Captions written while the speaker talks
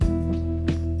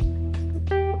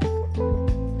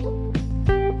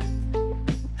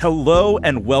Hello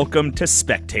and welcome to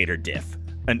Spectator Diff,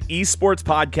 an esports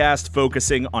podcast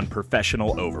focusing on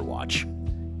professional Overwatch.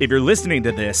 If you're listening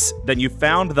to this, then you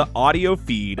found the audio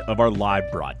feed of our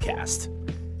live broadcast.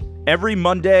 Every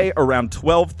Monday around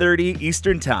 12:30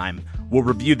 Eastern Time, we'll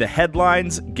review the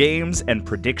headlines, games, and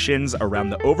predictions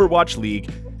around the Overwatch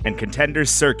League and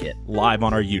Contenders Circuit live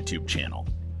on our YouTube channel.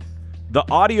 The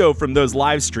audio from those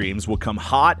live streams will come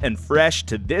hot and fresh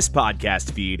to this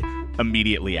podcast feed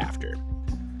immediately after.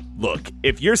 Look,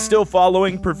 if you're still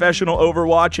following professional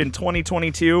Overwatch in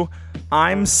 2022,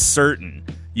 I'm certain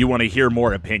you want to hear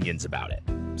more opinions about it.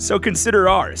 So consider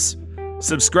ours.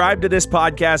 Subscribe to this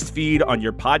podcast feed on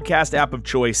your podcast app of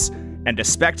choice and to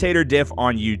Spectator Diff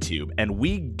on YouTube, and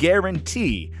we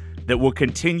guarantee that we'll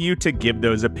continue to give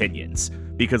those opinions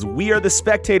because we are the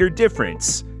Spectator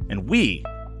difference, and we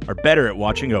are better at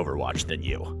watching Overwatch than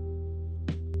you.